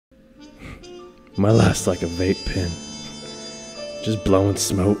My life's like a vape pen. Just blowing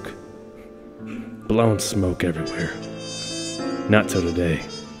smoke. Blowing smoke everywhere. Not till today.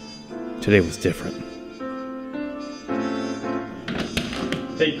 Today was different.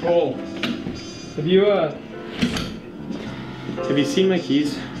 Hey Cole, have you seen my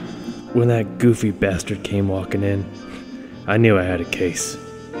keys? When that goofy bastard came walking in, I knew I had a case.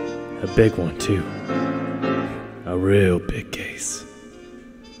 A big one too. A real big case.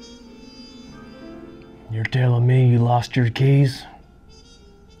 You're telling me you lost your keys?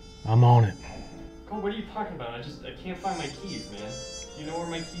 I'm on it. Cole, what are you talking about? I can't find my keys, man. You know where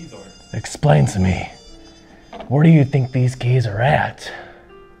my keys are. Explain to me. Where do you think these keys are at?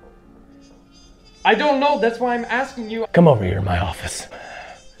 I don't know, that's why I'm asking you. Come over here in my office.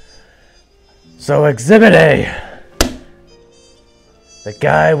 So Exhibit A. The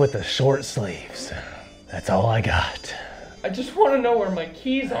guy with the short sleeves. That's all I got. I just want to know where my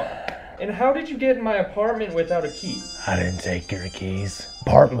keys are. And how did you get in my apartment without a key? I didn't take your keys.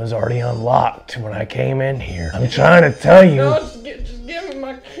 Apartment was already unlocked when I came in here. I'm trying to tell you. No, just give me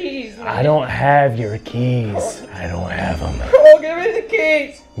my keys, man. I don't have your keys. I don't have them. Cole, give me the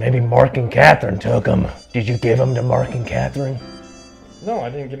keys. Maybe Mark and Catherine took them. Did you give them to Mark and Catherine? No,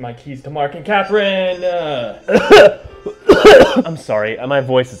 I didn't give my keys to Mark and Catherine. I'm sorry, my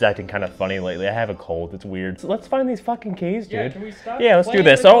voice is acting kind of funny lately. I have a cold, it's weird. So let's find these fucking keys, dude. Yeah, can we stop? Yeah, let's do playing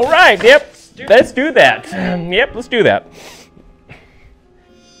this. with All right, yep. Let's do that. Yep, let's do that.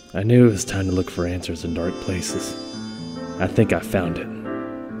 I knew it was time to look for answers in dark places. I think I found it.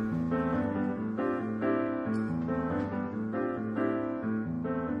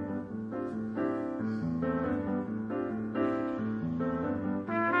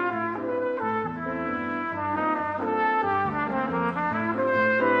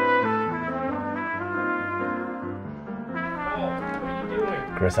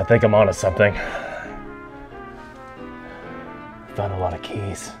 Chris, I think I'm onto something. Found a lot of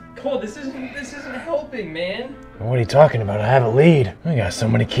keys. Cole, this isn't helping, man. What are you talking about? I have a lead. I got so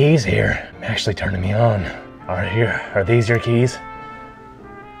many keys here. I'm actually turning me on. All right, here. Are these your keys?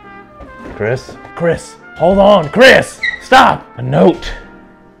 Chris? Chris, hold on. Chris, stop. A note.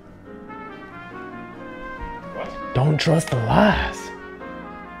 What? Don't trust the lies.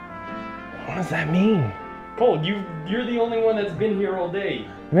 What does that mean? Cole, you're the only one that's been here all day.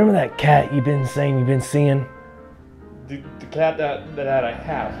 Remember that cat you've been saying you've been seeing? The cat that I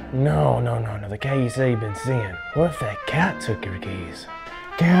have. No. The cat you say you've been seeing. What if that cat took your keys?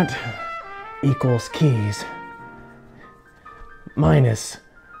 Cat equals keys minus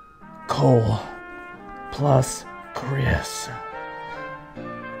Cole plus Chris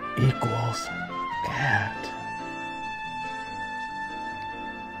equals cat.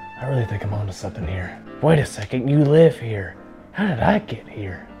 I really think I'm onto something here. Wait a second, you live here. How did I get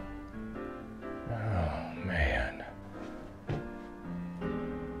here? Oh, man.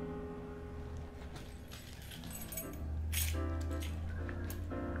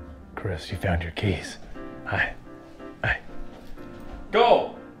 Chris, you found your keys. Hi.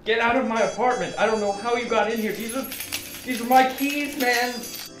 Go! Get out of my apartment. I don't know how you got in here. These are my keys, man.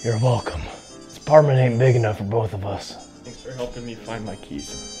 You're welcome. This apartment ain't big enough for both of us. Thanks for helping me find my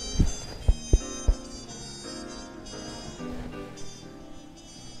keys.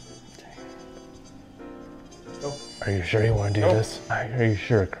 Go. Are you sure you want to do this? Are you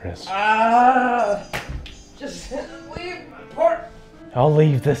sure, Chris? Just leave my apartment. I'll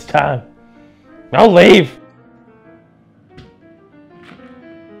leave this time. I'll leave!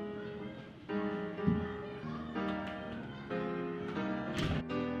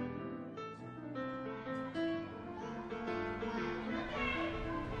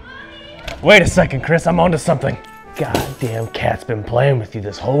 Wait a second, Chris, I'm onto something. Goddamn cat's been playing with you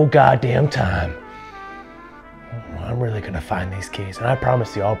this whole goddamn time. I'm really gonna find these keys, and I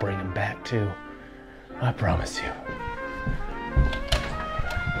promise you I'll bring them back too. I promise you.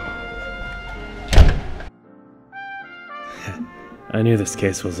 I knew this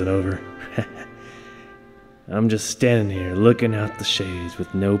case wasn't over. I'm just standing here looking out the shades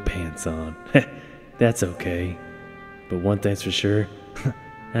with no pants on. That's okay. But one thing's for sure,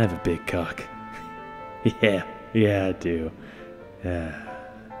 I have a big cock. Yeah, I do.